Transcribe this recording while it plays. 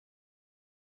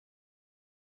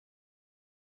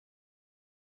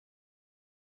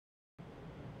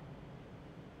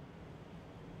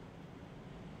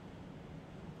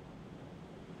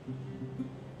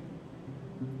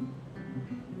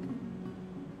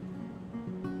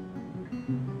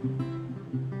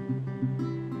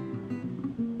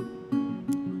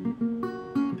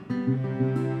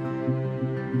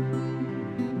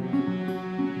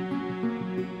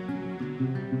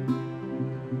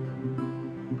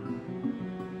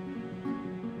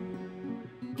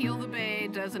Heal the Bay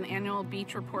does an annual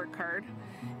beach report card,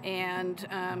 and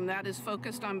that is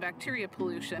focused on bacteria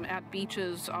pollution at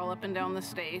beaches all up and down the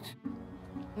state.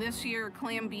 This year,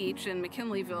 Clam Beach in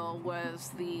McKinleyville was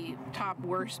the top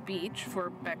worst beach for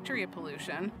bacteria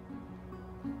pollution.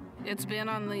 It's been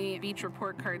on the beach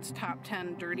report card's top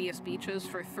 10 dirtiest beaches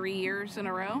for 3 years in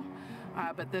a row,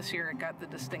 but this year it got the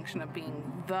distinction of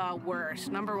being the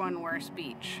worst, #1 worst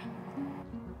beach.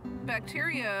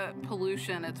 Bacteria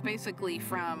pollution, it's basically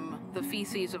from the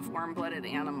feces of warm-blooded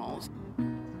animals.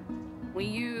 We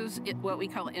use what we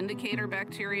call indicator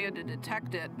bacteria to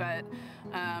detect it, but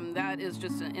that is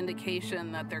just an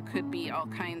indication that there could be all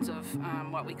kinds of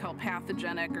what we call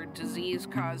pathogenic or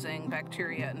disease-causing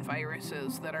bacteria and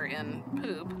viruses that are in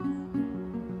poop.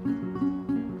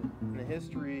 In the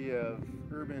history of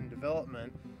urban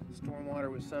development, stormwater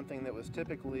was something that was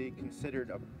typically considered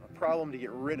a problem to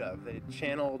get rid of. They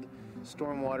channeled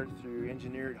stormwater through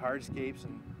engineered hardscapes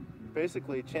and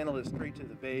basically channeled it straight to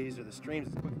the bays or the streams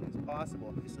as quickly as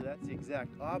possible. So that's the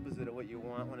exact opposite of what you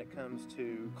want when it comes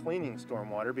to cleaning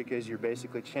stormwater, because you're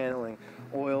basically channeling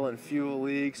oil and fuel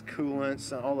leaks,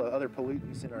 coolants, all the other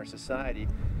pollutants in our society.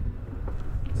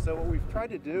 So what we've tried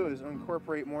to do is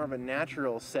incorporate more of a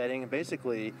natural setting.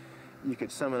 Basically, you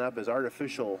could sum it up as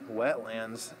artificial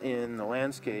wetlands in the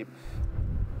landscape.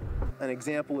 An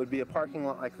example would be a parking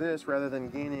lot like this. Rather than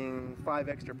gaining 5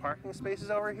 extra parking spaces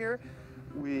over here,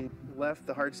 we left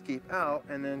the hardscape out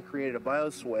and then created a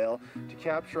bioswale to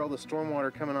capture all the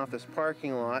stormwater coming off this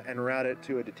parking lot and route it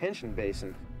to a detention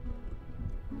basin.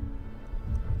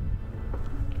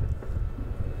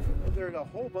 There's a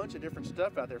whole bunch of different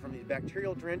stuff out there, from these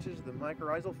bacterial drenches, the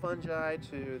mycorrhizal fungi,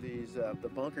 to these the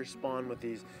bunker spawn with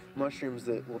these mushrooms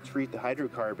that will treat the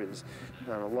hydrocarbons.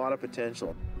 A lot of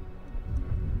potential.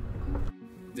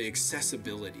 The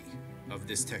accessibility of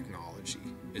this technology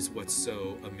is what's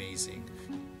so amazing.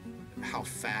 How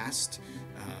fast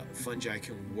fungi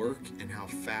can work and how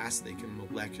fast they can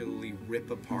molecularly rip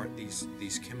apart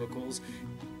these chemicals,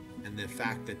 and the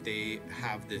fact that they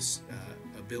have this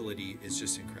ability is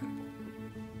just incredible.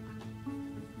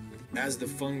 As the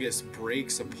fungus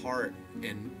breaks apart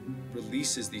and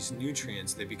releases these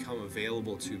nutrients, they become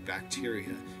available to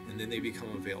bacteria, and then they become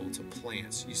available to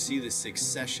plants. You see this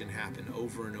succession happen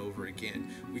over and over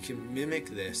again. We can mimic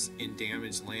this in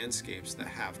damaged landscapes that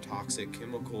have toxic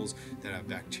chemicals, that have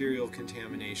bacterial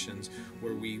contaminations,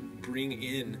 where we bring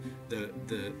in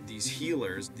these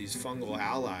healers, these fungal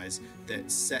allies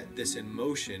that set this in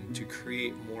motion to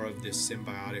create more of this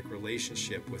symbiotic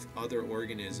relationship with other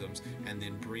organisms, and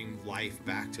then bring life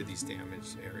back to these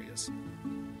damaged areas.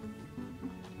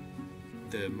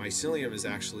 The mycelium is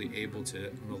actually able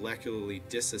to molecularly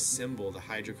disassemble the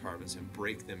hydrocarbons and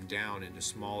break them down into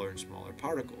smaller and smaller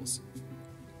particles.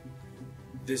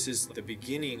 This is the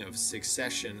beginning of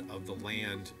succession of the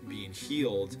land being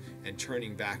healed and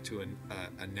turning back to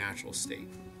a natural state.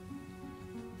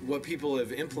 What people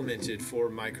have implemented for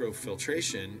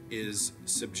mycofiltration is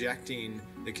subjecting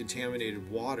the contaminated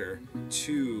water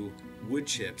to wood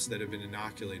chips that have been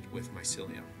inoculated with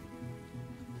mycelium.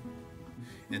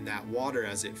 And that water,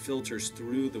 as it filters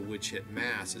through the wood chip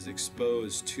mass, is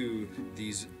exposed to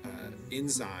these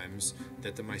enzymes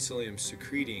that the mycelium is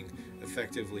secreting,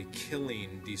 effectively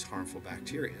killing these harmful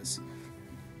bacteria.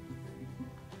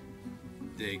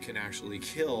 They can actually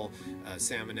kill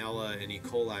Salmonella and E.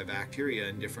 coli bacteria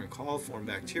and different coliform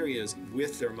bacteria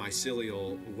with their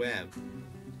mycelial web.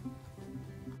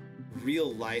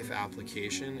 Real life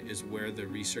application is where the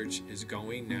research is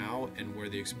going now and where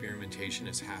the experimentation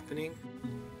is happening.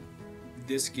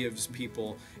 This gives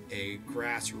people a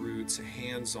grassroots,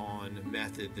 hands-on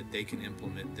method that they can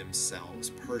implement themselves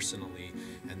personally,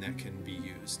 and that can be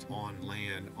used on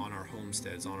land, on our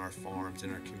homesteads, on our farms,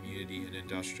 in our community and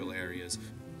industrial areas.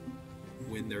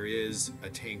 When there is a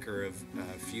tanker of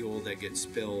fuel that gets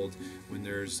spilled, when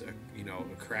there's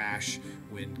a crash,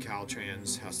 when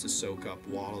Caltrans has to soak up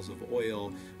wattles of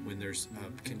oil, when there's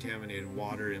contaminated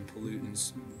water and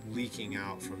pollutants leaking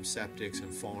out from septics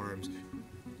and farms,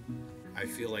 I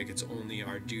feel like it's only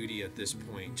our duty at this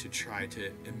point to try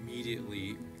to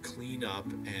immediately clean up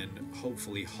and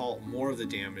hopefully halt more of the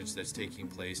damage that's taking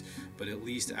place. But at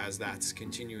least as that's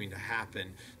continuing to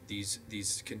happen,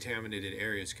 these contaminated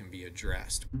areas can be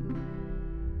addressed.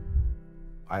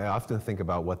 I often think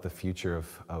about what the future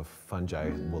of fungi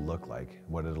will look like,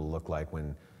 what it'll look like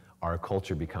when our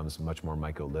culture becomes much more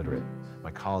myco-literate.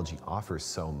 Mycology offers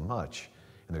so much,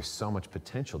 and there's so much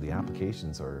potential. The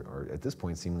applications are at this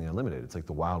point seemingly unlimited. It's like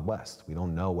the Wild West. We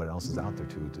don't know what else is out there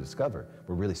to discover.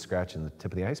 We're really scratching the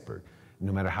tip of the iceberg.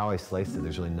 No matter how I slice it,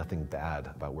 there's really nothing bad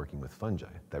about working with fungi.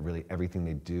 That really everything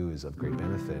they do is of great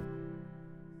benefit.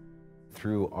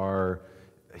 Through our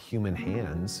human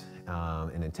hands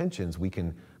and intentions, we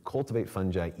can cultivate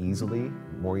fungi easily,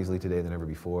 more easily today than ever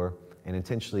before, and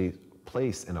intentionally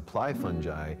place and apply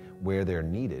fungi where they're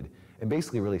needed, and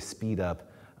basically really speed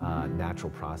up natural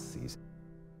processes.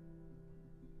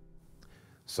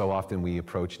 So often we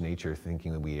approach nature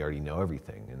thinking that we already know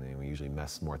everything, and then we usually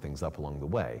mess more things up along the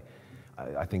way.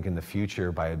 I think in the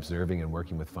future, by observing and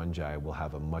working with fungi, we'll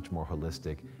have a much more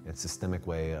holistic and systemic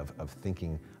way of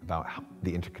thinking about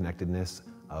the interconnectedness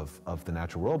of the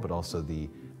natural world, but also the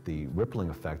rippling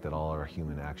effect that all our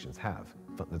human actions have.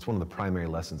 That's one of the primary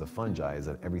lessons of fungi, is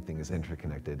that everything is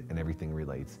interconnected and everything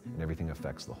relates and everything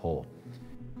affects the whole.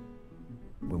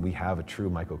 When we have a true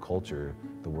mycoculture,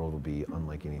 the world will be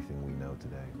unlike anything we know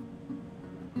today.